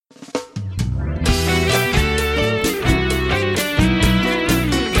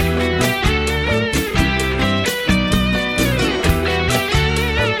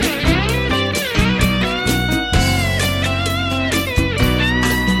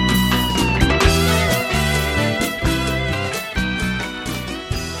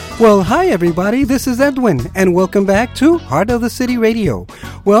Well, hi everybody, this is Edwin, and welcome back to Heart of the City Radio.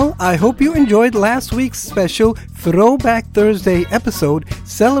 Well, I hope you enjoyed last week's special Throwback Thursday episode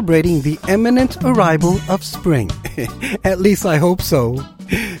celebrating the imminent arrival of spring. At least I hope so.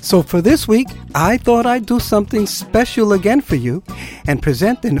 So for this week, I thought I'd do something special again for you and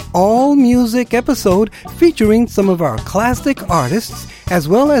present an all-music episode featuring some of our classic artists as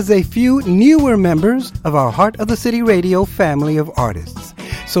well as a few newer members of our Heart of the City Radio family of artists.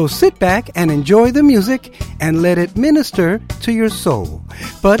 So sit back and enjoy the music and let it minister to your soul.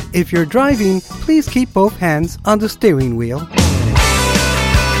 But if you're driving, please keep both hands on the steering wheel.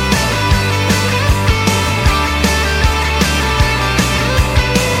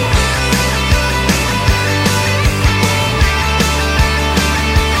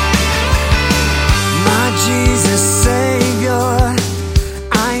 Jesus Savior,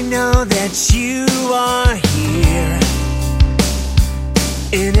 I know that you are here,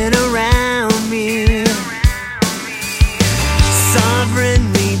 in and around me. Sovereign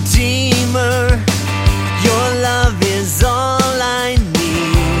Redeemer, your love is all I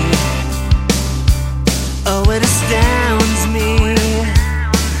need. Oh, it astounds me.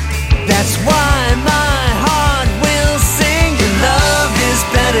 That's why my heart will sing. Your love is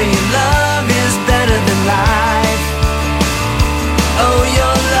better, your love is better than life. Oh,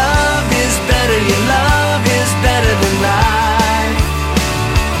 your love is better, your love is better than life.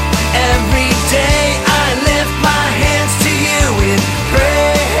 Every day I lift my hands to you in praise.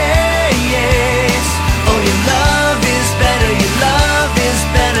 Oh, your love is better, your love is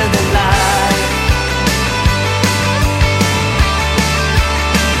better than life.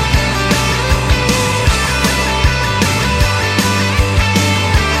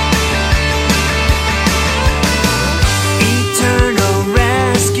 Eternal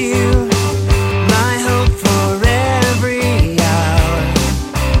rescue, my hope for every hour.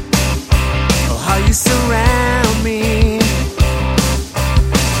 Oh, how you surround me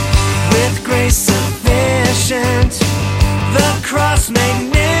with grace sufficient, the cross magnificent.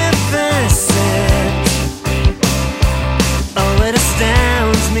 Oh, it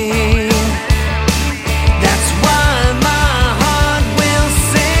astounds me. That's why my heart will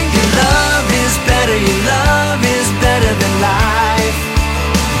sing. Your love is better, your love is better than life.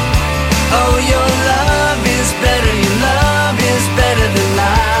 Oh, your love is better, your love is better than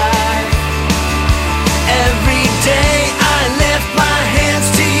life. Every day I lift my hands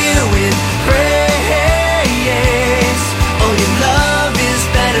to you in praise. Oh, your love is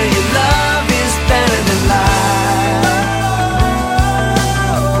better, your love is better than life.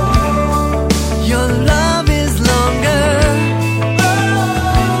 Your love is longer.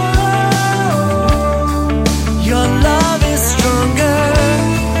 Your love is stronger.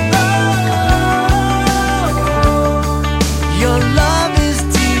 Your love is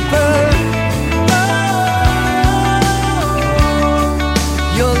deeper.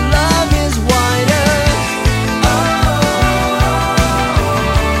 Your love is wider.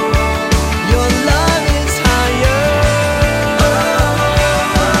 Your love is higher.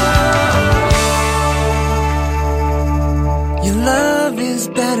 Your love is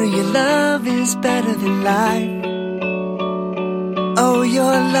better, your love is better than life. Oh,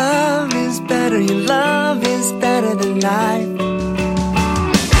 your love is better, your love is better than life.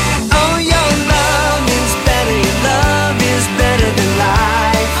 Oh, your love is better, your love is better than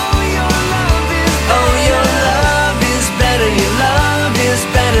life. Oh, your love is better, your love is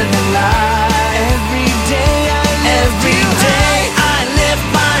better than life. Every day I lift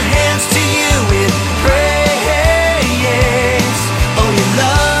my hands to you in praise. Oh, your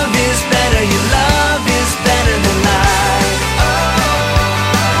love is better, your love is better than life.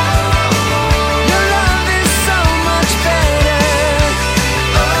 Your love is so much better.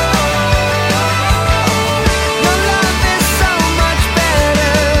 Your love is so much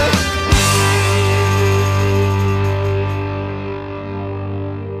better.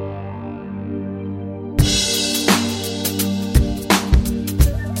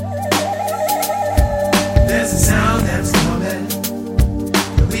 There's a sound that's coming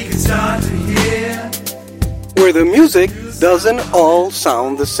that we can start to hear. Where the music doesn't all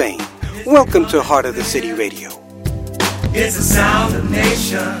sound the same. Welcome to Heart of the City Radio. It's the sound of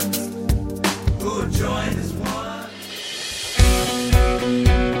nations who have joined as one.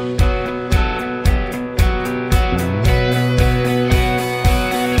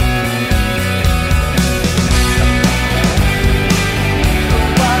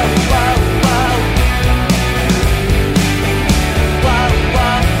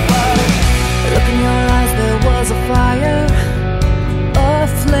 Look in your eyes, there was a fire, a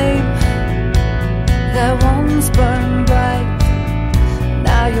flame that once burned bright.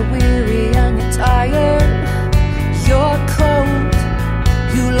 Now you're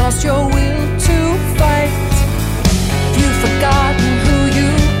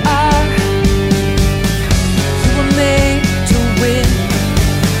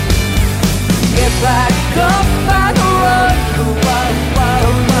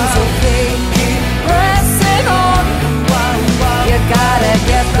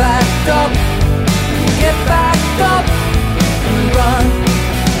up, get back up and run.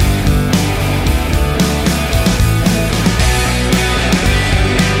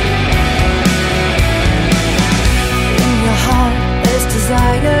 In your heart there's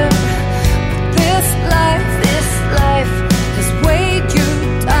desire, but this life has weighed you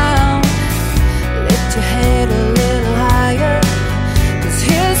down. Lift your head a little higher, 'cause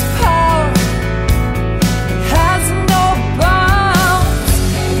His power has no bounds.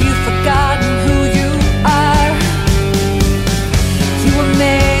 Have you forgotten who you are? You were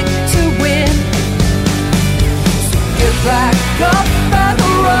made to win. So get back up and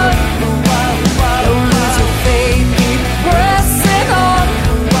run. Don't lose your faith, keep pressing on.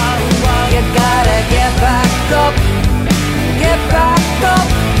 You gotta get back up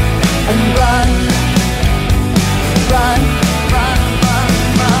and run, run, run, run,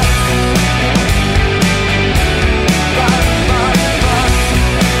 run. Run, run, run.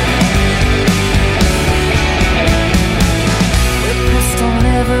 We're pressed on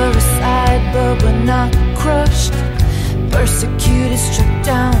every side, but we're not crushed. Persecuted, struck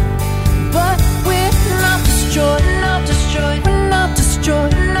down, but we're not destroyed, not destroyed. We're not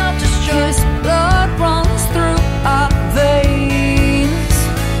destroyed, not destroyed. His blood runs through our veins.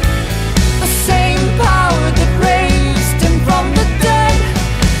 The same power that raised Him from the dead,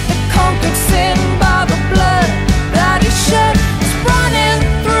 that conquered sin by the blood that He shed, is running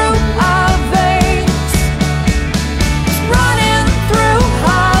through our veins. It's running through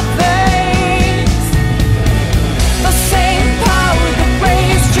our veins. The same power that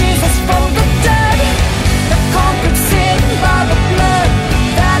raised Jesus from the dead, that conquered sin by the blood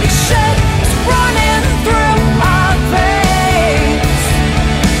that He shed, is running through our veins.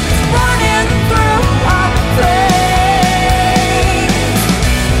 It's running through our veins.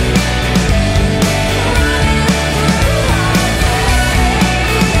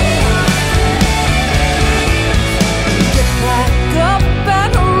 Get back up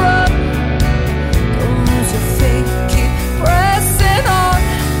and run. Don't lose your faith, keep pressing on.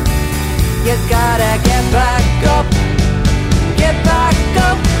 You gotta get back up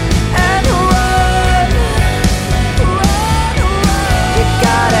and run. Run, run. You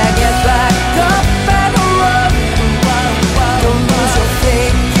gotta get back up and run. Don't lose your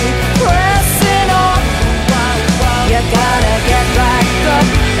faith, keep pressing on. You gotta get back up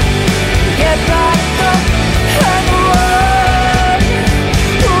and run.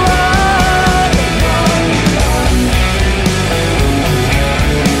 Run, run, run.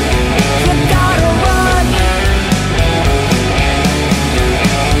 You gotta run.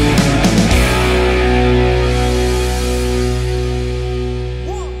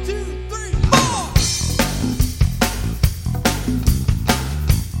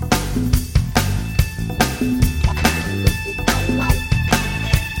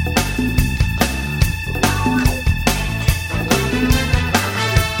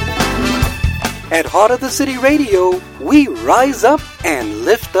 At Heart of the City Radio, we rise up and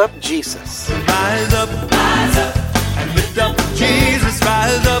lift up Jesus. Rise up, and lift up Jesus.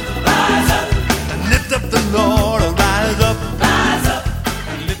 Rise up, and lift up the Lord. Rise up,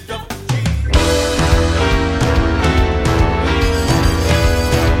 and lift up Jesus.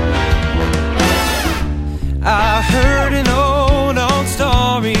 I heard an old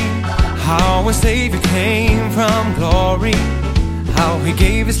story, how a Savior came from glory, how He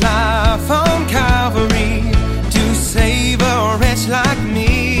gave His life on Calvary to save a wretch like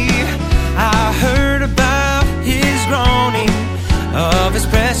me. I heard about His groaning, of His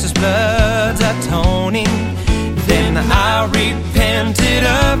precious blood's atoning. Then I repented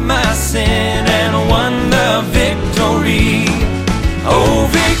of my sin and won the victory. Oh,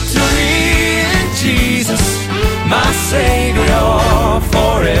 victory in Jesus, my Savior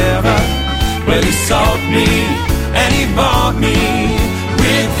forever. Well, He sought me and He bought me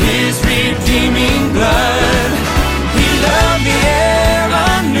with His redeeming blood. He loved me ere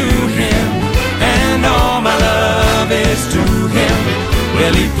I knew Him, and all my love is to Him.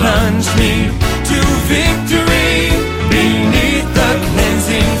 Well, He plunged me to victory beneath the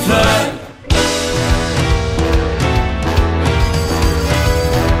cleansing flood.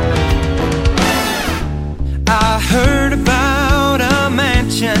 I heard about a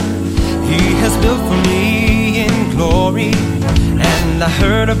mansion He has built for me in glory, and I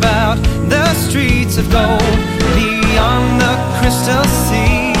heard about the streets of gold beyond the crystal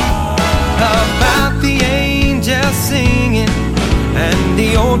sea, about the angels singing and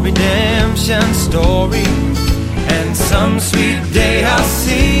the old redemption story. And some sweet day I'll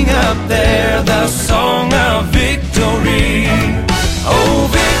sing up there the song of victory. Oh,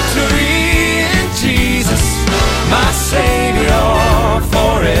 victory in Jesus, my Savior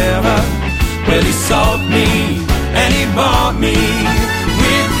forever. Well, he sought me and he bought me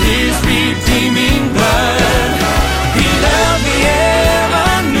with his redeeming blood. He loved me ere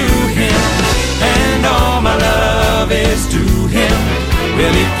I knew him, and all my love is to him.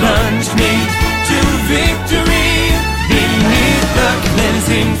 Well, he plunged me to victory beneath the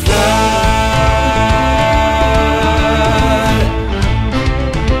cleansing flood.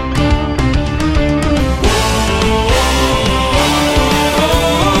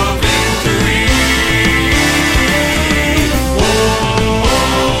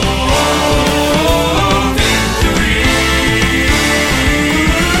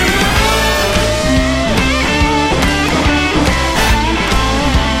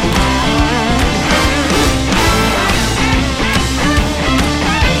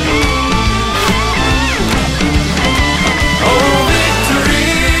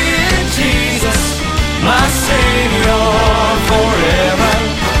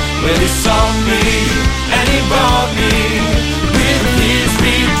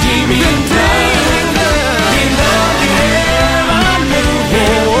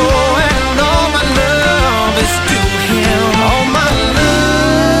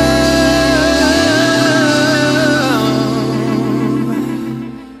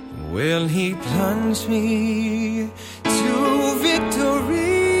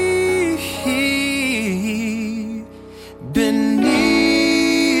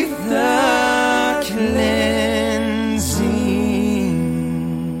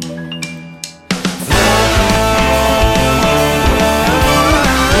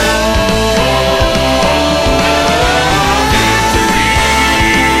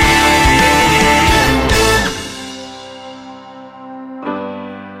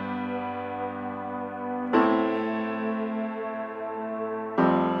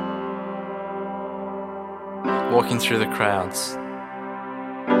 Walking through the crowds,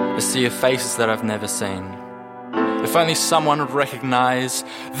 a sea of faces that I've never seen. If only someone would recognize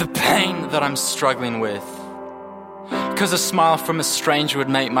the pain that I'm struggling with. 'Cause a smile from a stranger would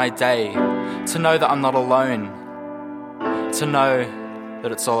make my day. To know that I'm not alone. To know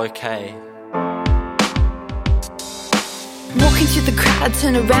that it's all okay. Walking through the crowd, I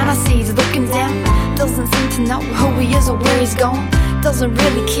turn around, I see he's looking down. Doesn't seem to know who he is or where he's going. Doesn't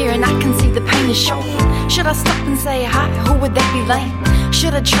really care, and I can see the pain is showing. Should I stop and say hi? Who would that be lame?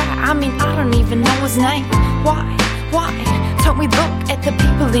 Should I try? I mean, I don't even know his name. Why? Don't we look at the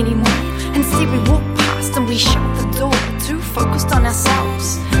people anymore? Instead we walk past and we shut the door. Too focused on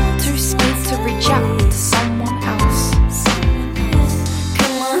ourselves, too scared to reach out to someone else.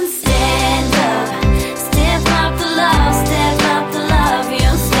 Come on, stand up, step up the love, step up the love,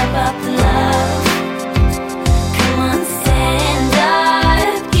 you step up the love. Come on, stand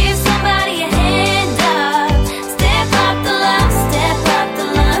up, give somebody a hand up, step up the love, step up the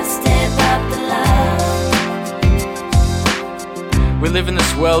love, step up the love. We live in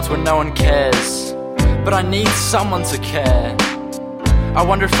this world where no one cares, but I need someone to care. I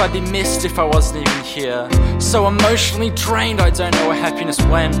wonder if I'd be missed if I wasn't even here. So emotionally drained, I don't know where happiness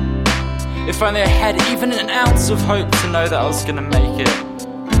went. If only I had even an ounce of hope to know that I was gonna make it.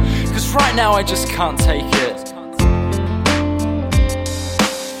 'Cause right now I just can't take it.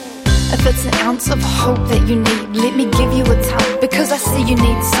 If it's an ounce of hope that you need, let me give you a tug, because I see you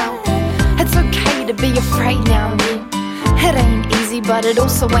need some. It's okay to be afraid now and then. It ain't easy, but it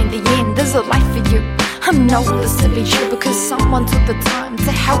also ain't the end. There's a life for you. I know this to be true because someone took the time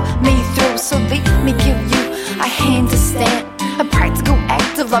to help me through. So let me give you a hand to stand, a practical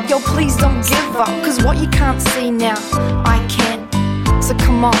act of love. Yo, please don't give up, 'cause what you can't see now, I can. So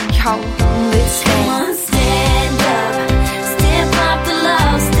come on, yo, let's stand. Come on, stand up, step up the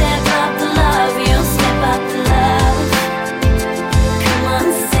love, step up the love, you step up the love. Come on,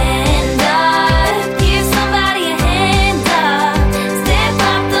 stand up, give somebody a hand up, step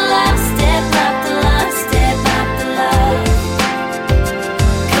up the love, step up the love, step up the love.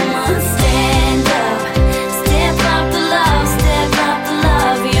 Come on, stand up, step up the love, step up the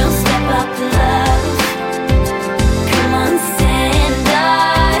love, you step up the love. Come on, stand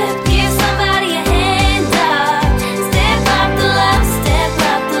up, give somebody a hand up, step up the love, step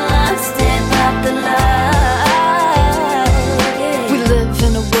up the love, step up the love. We live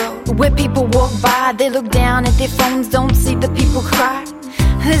in a world where people walk by, they look down at their phones, don't see the people cry.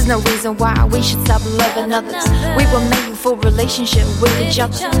 There's no reason why we should stop loving others. We were made for relationship with each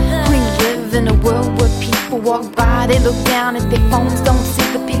other. We live in a world where people walk by, they look down at their phones, don't see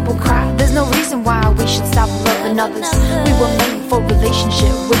the people cry. There's no reason why we should stop loving others. We were made for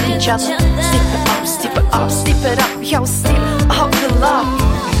relationship with each other. Step it up, step it up, step it up, yo, step up the love.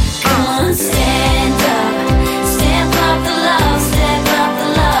 Come on, stand up, step up the love, step up the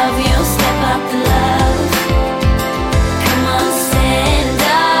love, you step up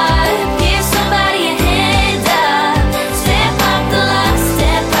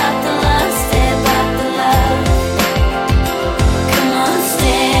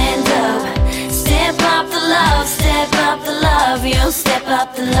step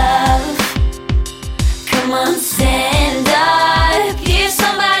up the love. Come on, stand up. Give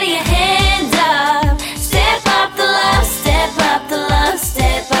somebody a hand up. Step up the love, step up the love,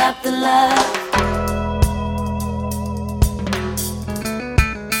 step up the love.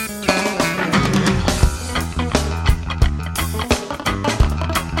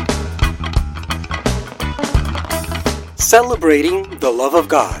 Celebrating the love of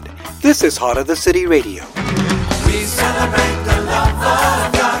God. This is Heart of the City Radio. We celebrate the love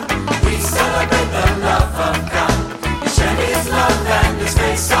of God. We celebrate the love of God. He shed His love and His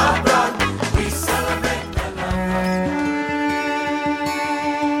grace abroad. We celebrate the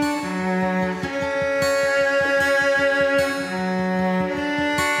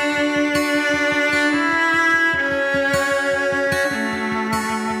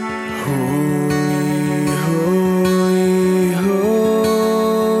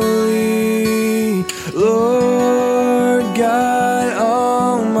Lord God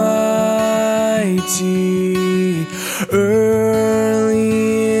Almighty, early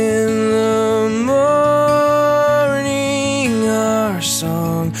in the morning our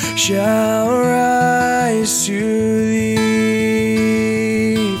song shall rise to thee.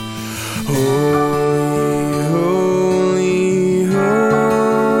 Holy, holy,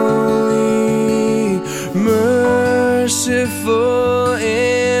 holy, merciful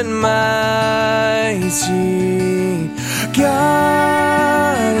and mighty,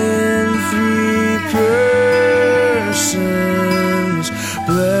 God in three persons,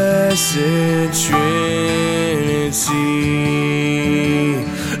 blessed Trinity.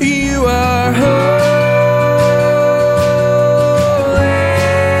 You are holy,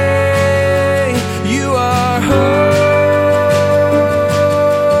 you are holy,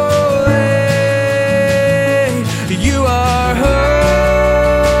 you are holy,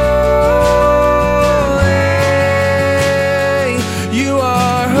 you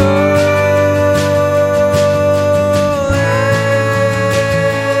are holy.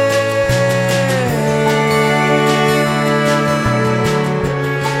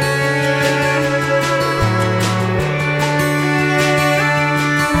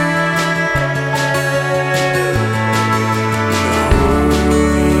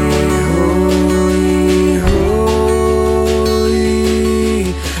 Holy, holy,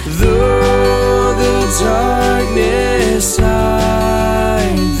 though the darkness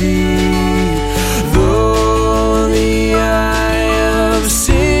hide thee, though the eye of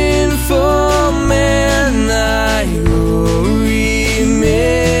sinful man thy glory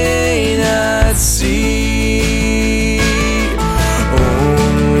may not see,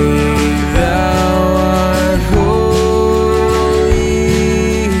 only thou art holy,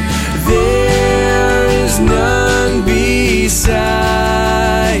 there is none beside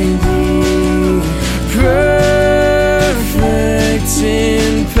thee, perfect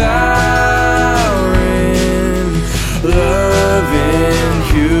in power and love and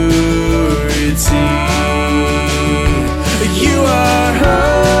purity. You are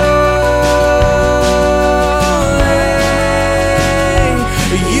holy,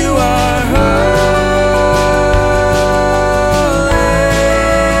 you are holy,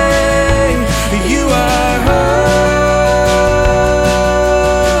 you are holy,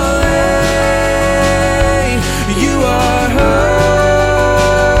 you are holy,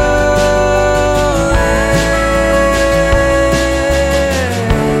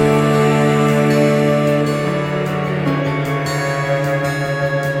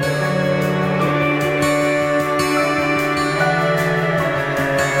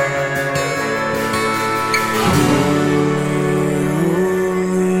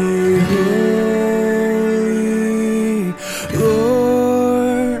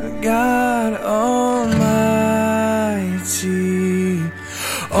 Lord God Almighty.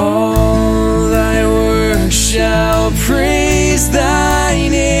 All thy works shall praise thy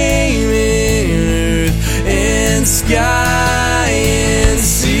name in earth and sky and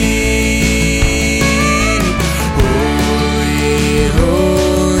sea. Holy,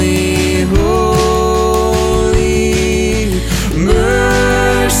 holy, holy,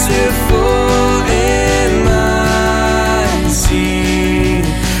 merciful and mighty,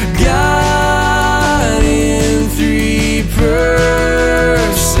 God in three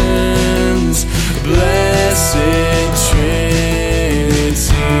persons, blessed Trinity.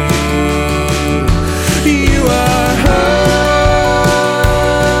 You are holy.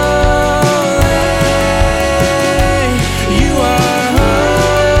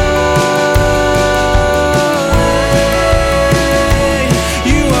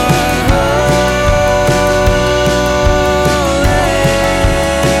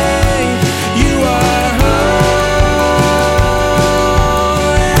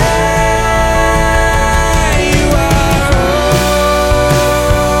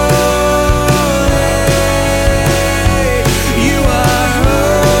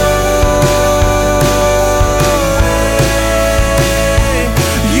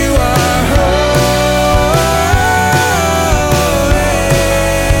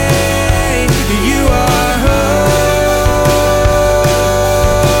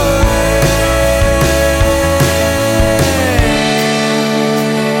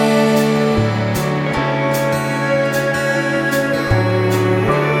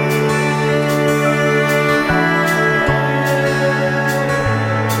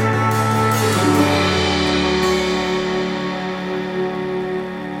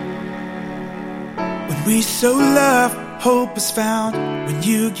 we sow love, hope is found. When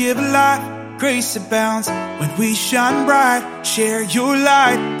you give life, grace abounds. When we shine bright, share your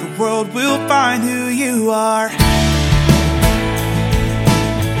light, the world will find who you are.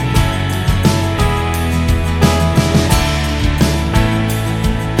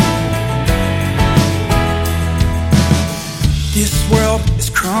 This world is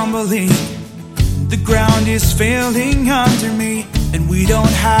crumbling, the ground is failing under me, and we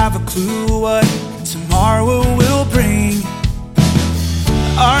don't have a clue what tomorrow will bring.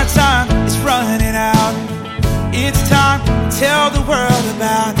 Our time is running out. It's time to tell the world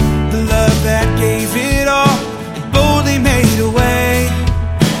about the love that gave it all and boldly made a way.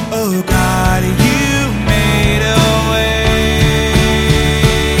 Oh God, you made a way.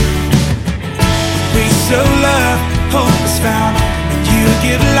 We sow love, hope is found. When you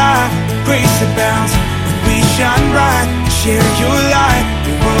give life, grace abounds. When we shine bright, share your light,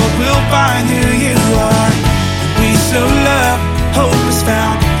 the world will find who you are. When we sow love, hope is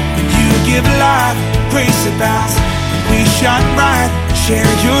found. When you give life, grace abounds. When we shine bright, share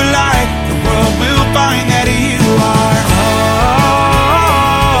your light, the world will find that you are.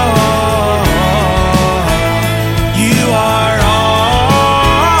 You are all.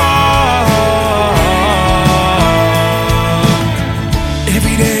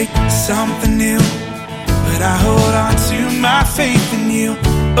 Every day something new, but I hold on to my faith in you.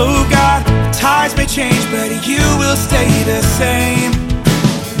 Oh God, tides may change, but you will stay the same.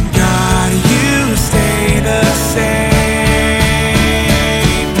 God, you stay the same.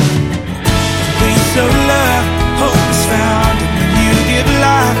 We sow love, hope is found. And when you give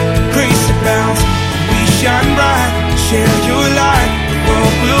life, grace abounds. When we shine bright, share your light, the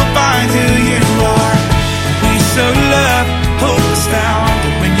world will find who you are. We sow love, hope is found.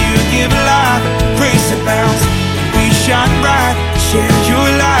 And when you give life, grace abounds. When we shine bright, share your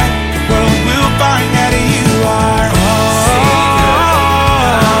light, the world will find that you are.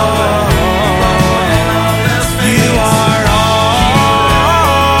 You are all.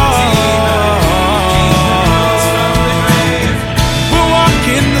 We'll walk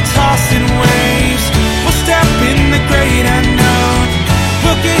in the tossing waves. We'll step in the great unknown.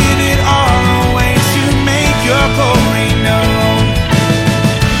 We'll give it all away to make your glory known.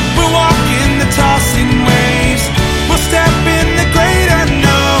 We'll walk in the tossing waves. We'll step in the great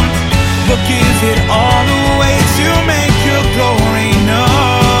unknown. We'll give it all away to make your glory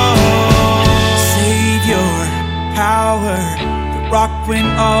known. Savior, power, the rock when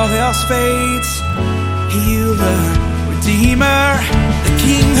all else fades. Healer, Redeemer, the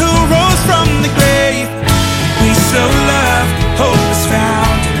King who rose from the grave. We sow love, hope is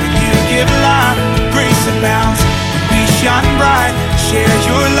found. And when you give life, grace abounds. When we shine bright, share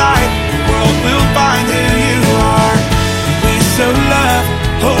your light, the world will find who you are. When we sow love,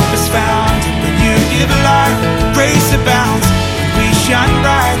 hope is found. And when you give life, grace abounds. When we shine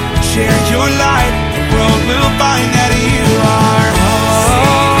bright, share your light, the world will find that you are.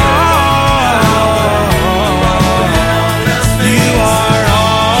 You are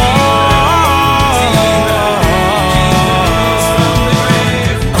all.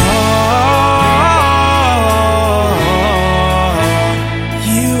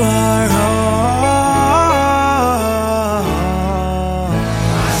 You are all.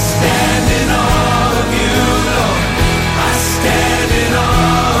 I stand in awe of you, Lord. I stand in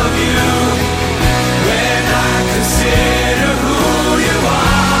awe of you. When I consider who you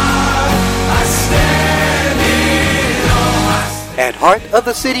are, I stand in awe. At Heart of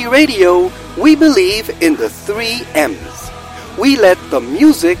the City Radio, we believe in the 3 M's. We let the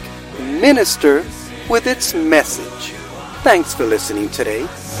music minister with its message. Thanks for listening today.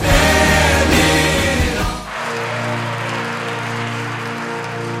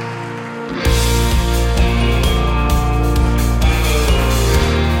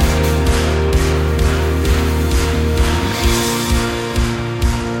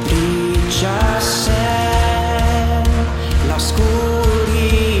 Brilla en la oscuridad,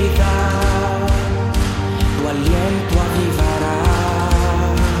 tu aliento avivará.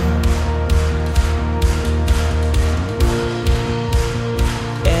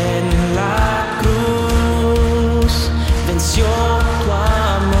 En la cruz venció tu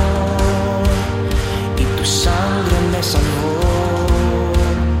amor y tu sangre me salvó.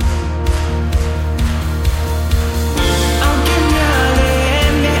 Aunque me aleje,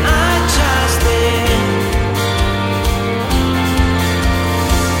 me hallaste.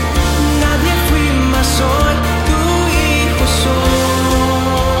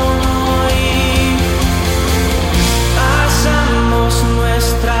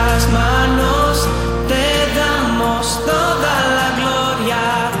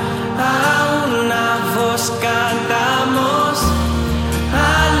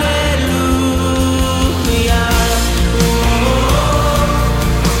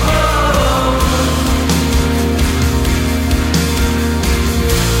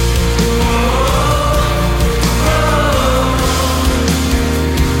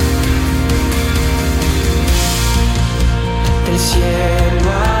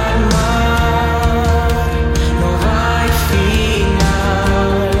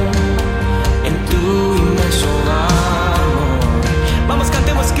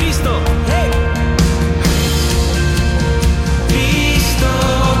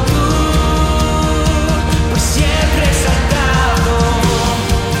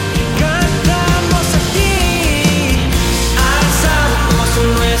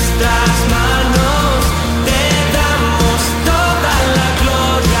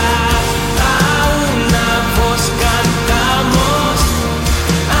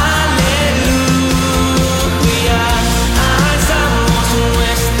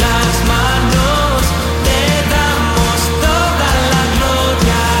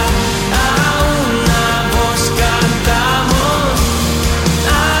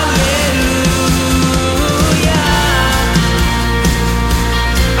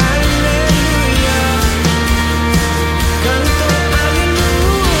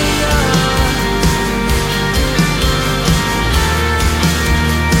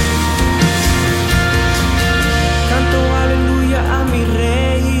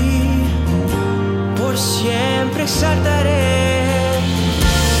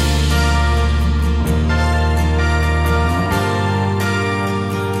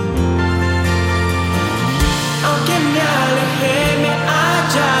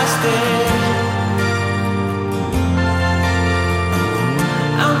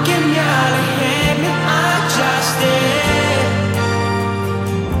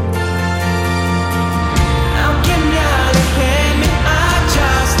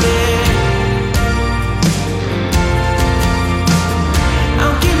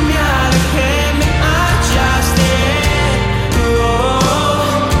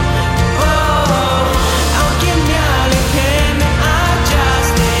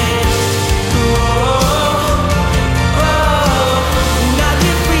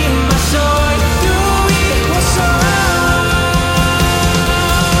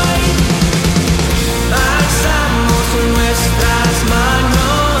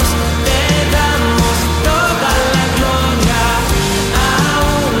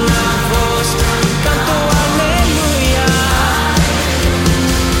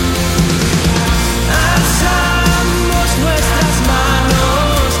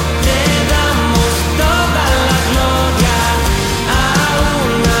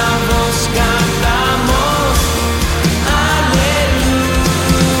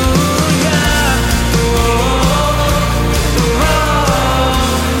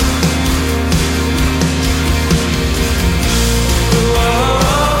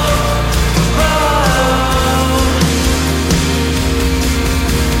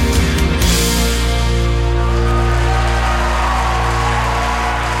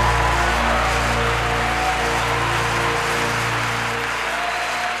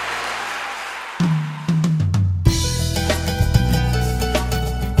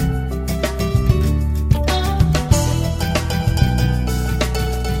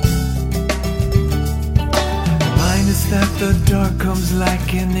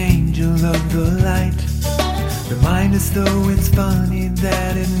 like an angel of the light. Remind us though it's funny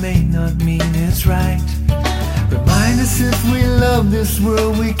that it may not mean it's right. Remind us if we love this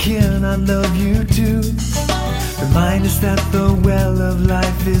world we cannot love you too. Remind us that the well of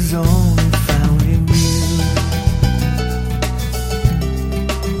life is only found in you.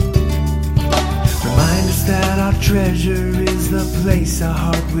 Remind us that our treasure is the place our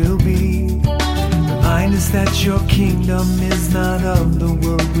heart will be. Remind us that your kingdom is not of the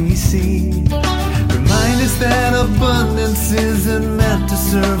world we see. Remind us that abundance isn't meant to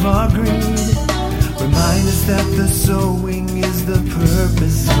serve our greed. Remind us that the sowing is the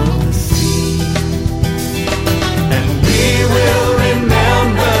purpose of the seed. And we will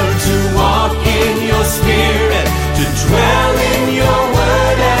remember to walk in your spirit, to dwell in your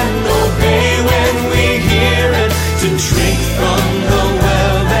word and obey when we hear it, to drink from the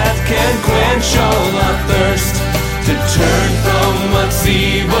well that can quench all our thirst, to turn from what's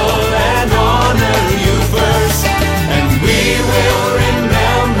evil and honor you first. And we will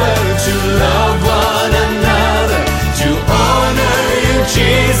remember to love one another, to honor you,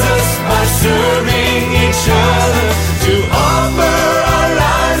 Jesus, by serving each other, to offer our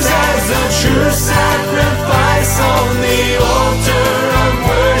lives as a true sacrifice on the altar of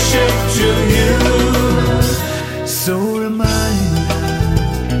worship to you. So remind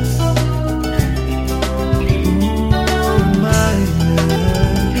us,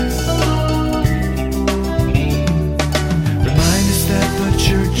 remind us that the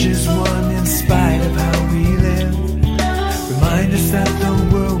church is one in spite of how we live. Remind us that the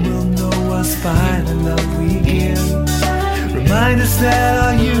world will know us by the love we give. Remind us that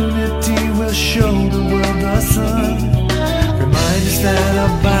our unity will show the world the sun. Remind us that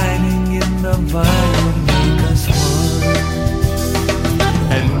abiding in the vine will make us one.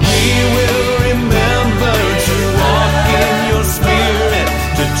 And we will remember to walk in your spirit,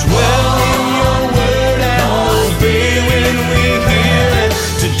 to dwell in your word and obey when we hear it,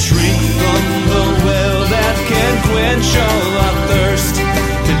 to drink from the well that can quench all our thirst,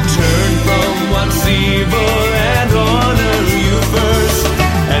 to turn from what's evil and honor you first.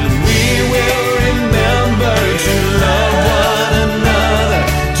 And we will remember to love one another,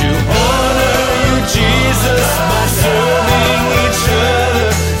 to honor you, Jesus, by serving each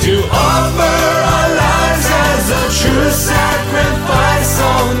other, to offer our lives as a true sacrifice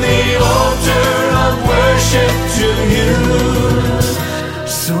on the altar of worship to you.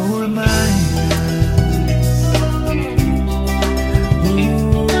 So remind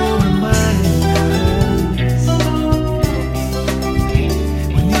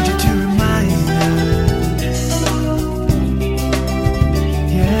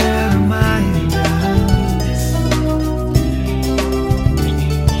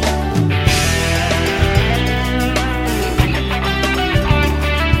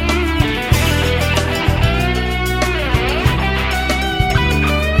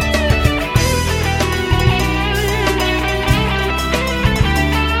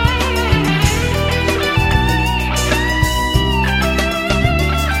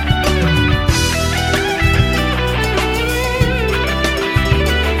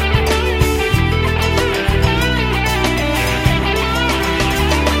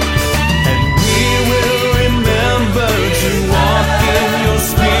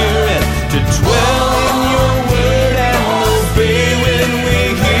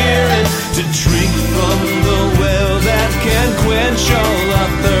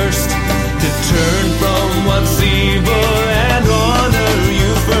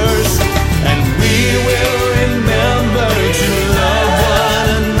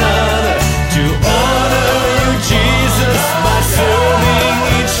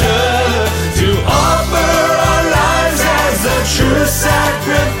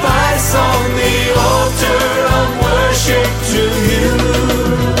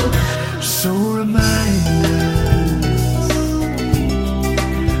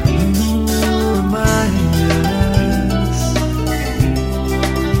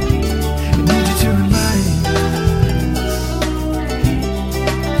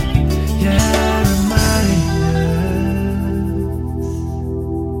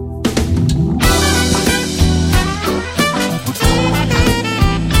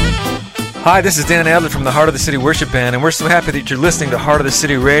Hi, this is Dan Adler from the Heart of the City Worship Band, and we're so happy that you're listening to Heart of the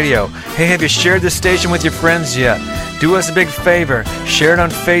City Radio. Hey, have you shared this station with your friends yet? Do us a big favor. Share it on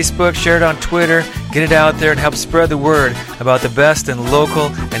Facebook, share it on Twitter, get it out there and help spread the word about the best in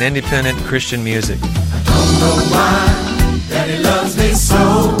local and independent Christian music. I don't know why Daddy loves me so.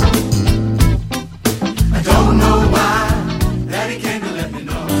 I don't know why Daddy came to let me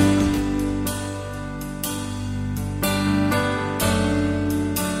know.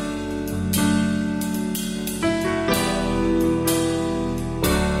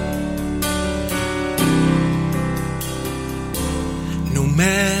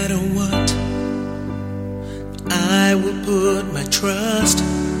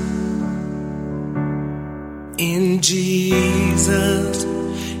 In Jesus,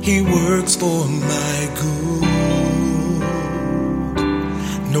 He works for my good.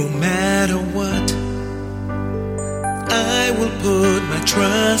 No matter what, I will put my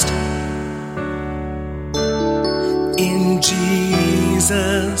trust in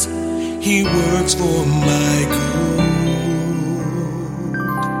Jesus. He works for my good.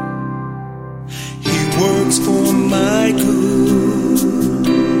 He works for my good.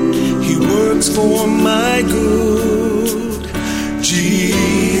 He works for my good.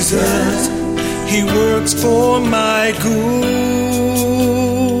 Jesus, He works for my good.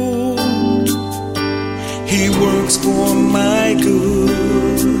 He works for my good.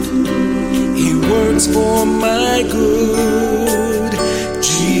 He works for my good.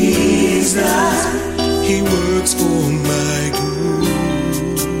 Jesus, He works for my good.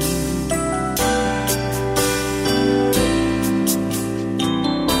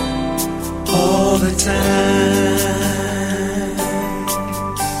 All the time.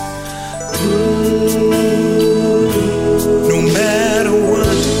 No matter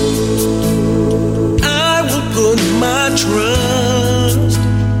what, I will put my trust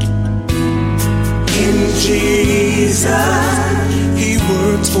in Jesus. He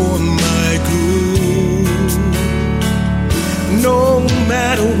works for my good. No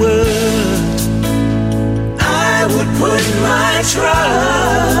matter what, I would put my trust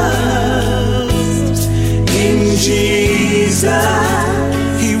in Jesus.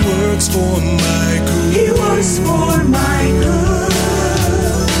 He works for my good. He works for my good.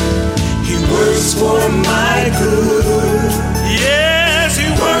 He works for my good. Yes, He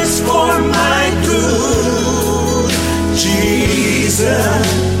works for my good. Jesus,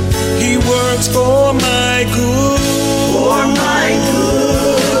 He works for my good. For my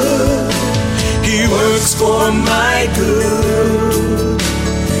good. He works for my good.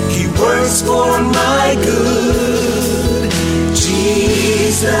 He works for my good.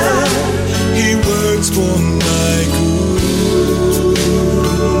 Jesus, He works for my good.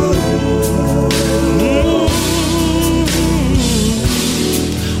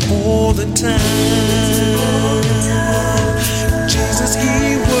 All the time. Jesus,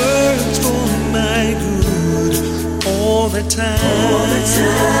 He works for my good. All the time.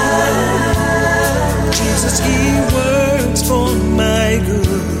 Jesus, He works for my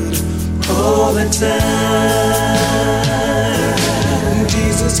good. All the time.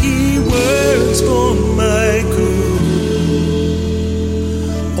 Jesus, He works for my good.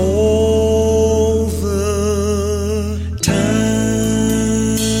 All the time.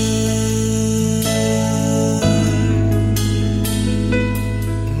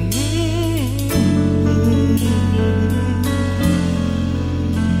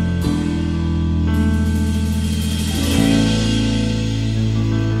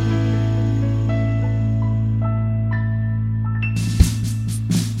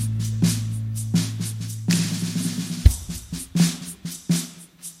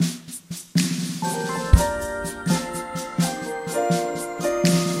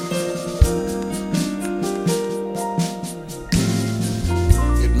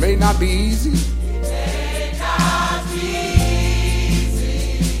 It may not be easy.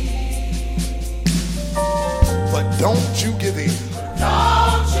 But don't you give in.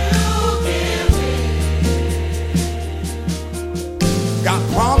 God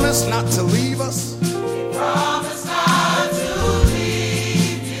promised not to leave us.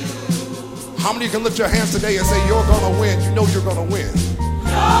 How many can lift your hands today and say you're gonna win? You know you're gonna win.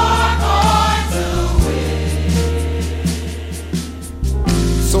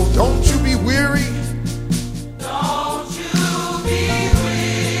 So don't you be weary.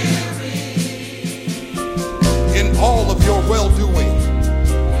 In all of your well-doing.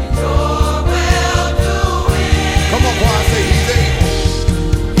 Come on, choir, say He's able.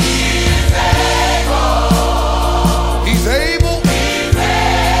 He's able.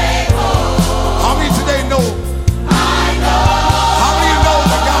 How many today know? How many know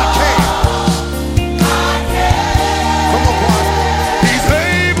that God can? Come on, choir. He's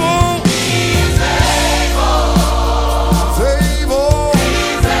able. He's able.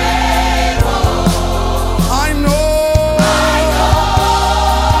 I know.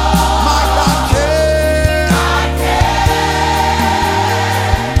 My God can.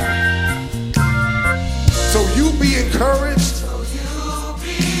 So you be encouraged.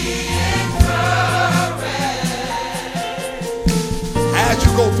 As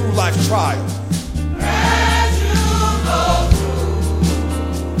you go through life's trial.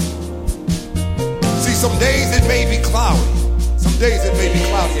 See, some days it may be cloudy. Some days it may be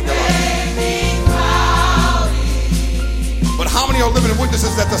cloudy in your life. But how many are living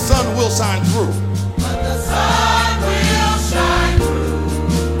witnesses that the sun will shine through? sun will shine through.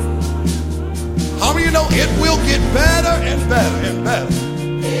 How many of you know it will get better and better and better?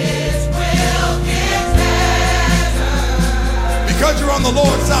 It will get better. Because you're on the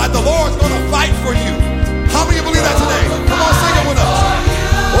Lord's side, the Lord's going to fight for you. How many of you believe that today? Come on, sing it with us.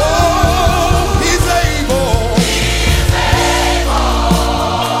 Oh, He's able. He's able.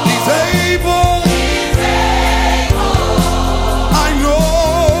 He's able. He's able. I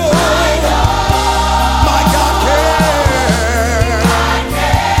know. My God can.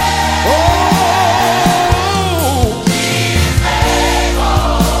 Oh, He's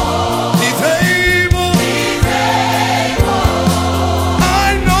able. He's able. He's able.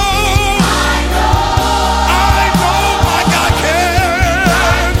 I know. My God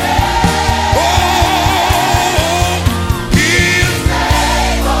can. Oh,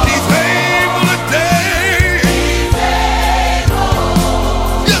 He's able today.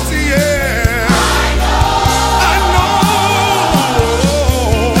 Yes, He is. I know.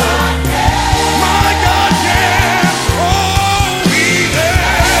 My God can. Oh, He's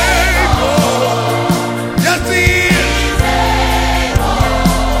able. Yes, He is.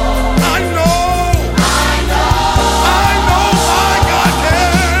 I know. My God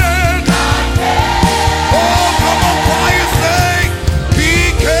can. Oh, come on, choir, sing. He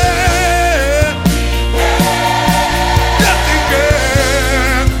can. Yes, He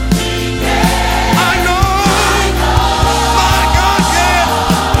can. I know. My God can.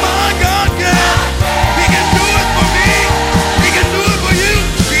 My God can. He can do it for me. He can do it for you.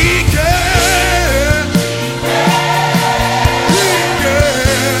 He can. He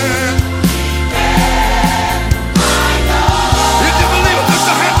can. If you believe it, lift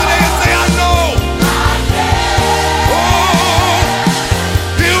your hand today and say, I know. Oh,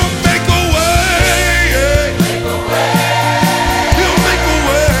 He'll make a way. He'll make a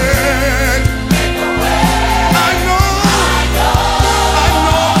way. I know.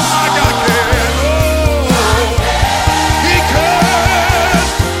 My God can. Oh, He can.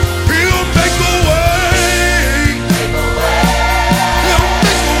 He'll make a way. He'll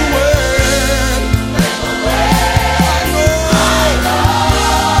make a way. I know.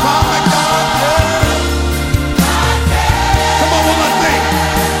 My God can. Come on, one more thing.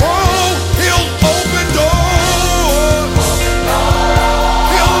 Oh, He'll open doors.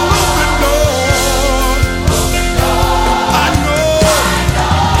 He'll open doors. I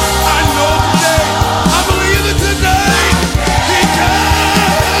know today. I believe it today. He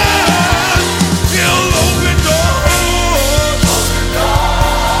can. He'll open doors.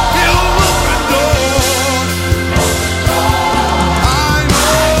 He'll open doors. I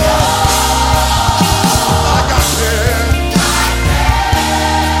know. My God can.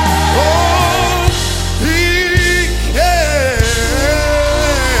 Oh, He can.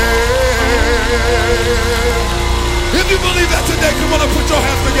 If you believe that today, come on and put your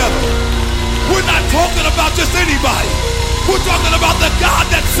hands together. We're not talking about just anybody. We're talking about the God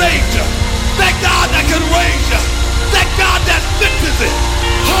that saved you, that God that can raise you, that God that fixes it.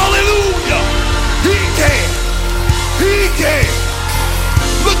 Hallelujah. He can. He can.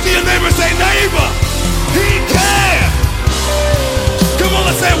 Look to your neighbor and say, neighbor, He can. Come on,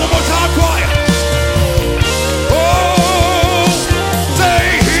 let's say it one more time, choir. Oh,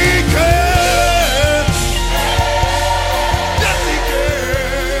 say He can. Yes, He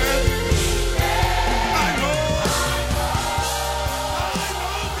can. I know.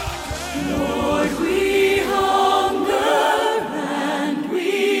 God can. Lord, we hunger and we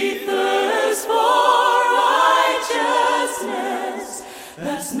thirst for righteousness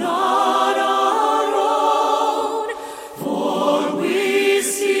that's not our own, for we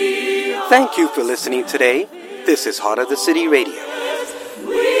see Thank you for listening today. This is Heart of the City Radio.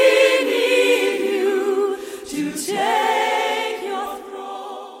 we need you to take your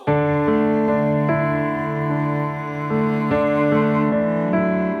throne.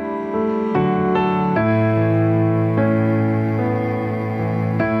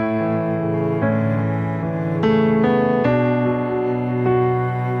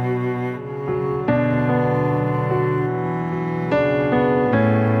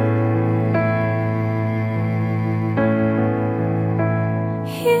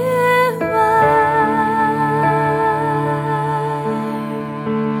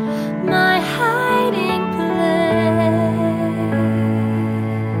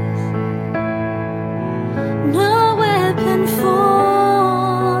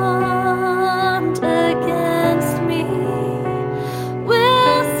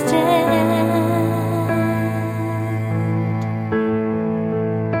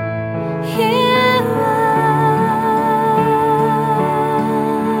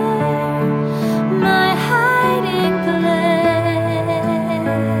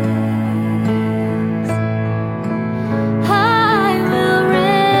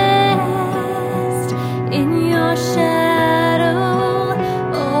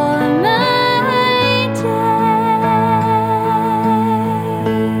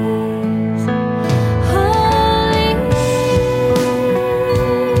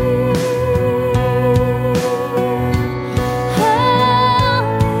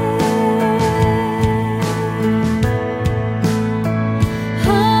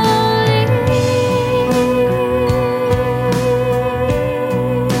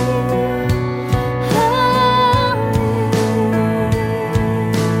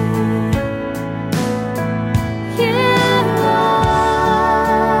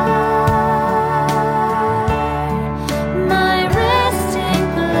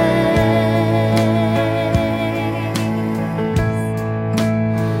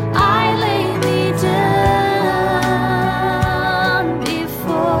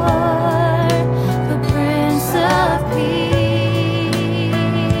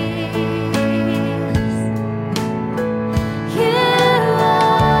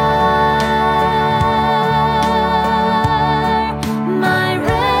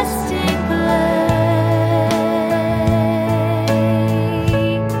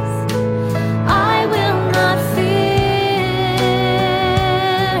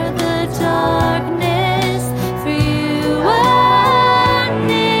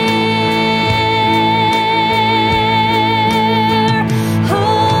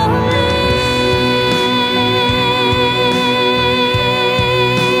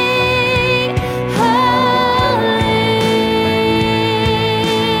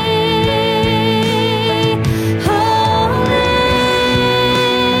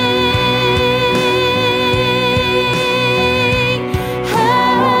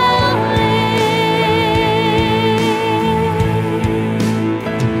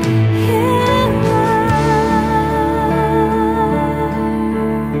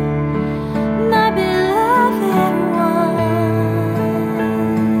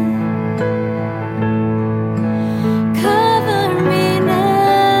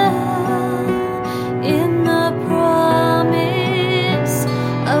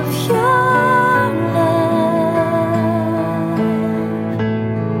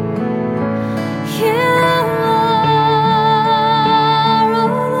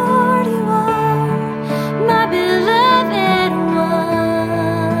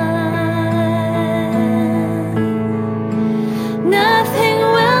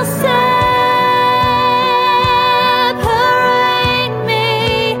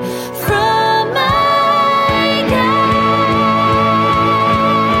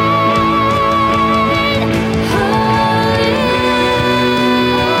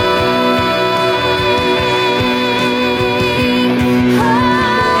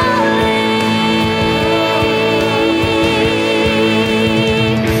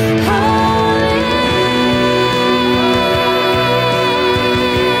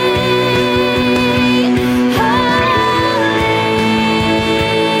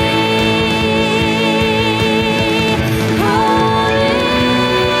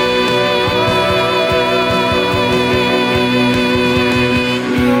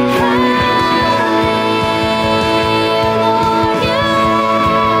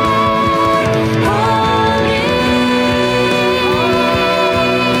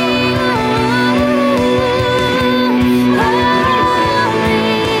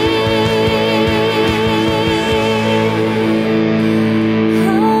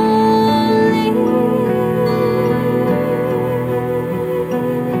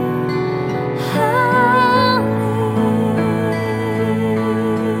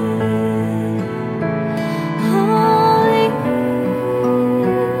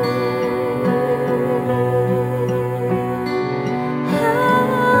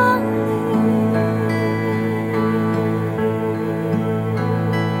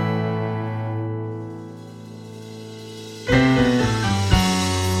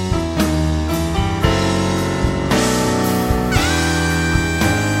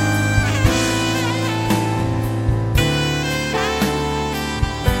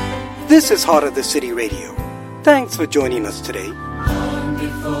 This is Heart of the City Radio. Thanks for joining us today.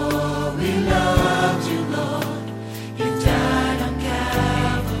 Before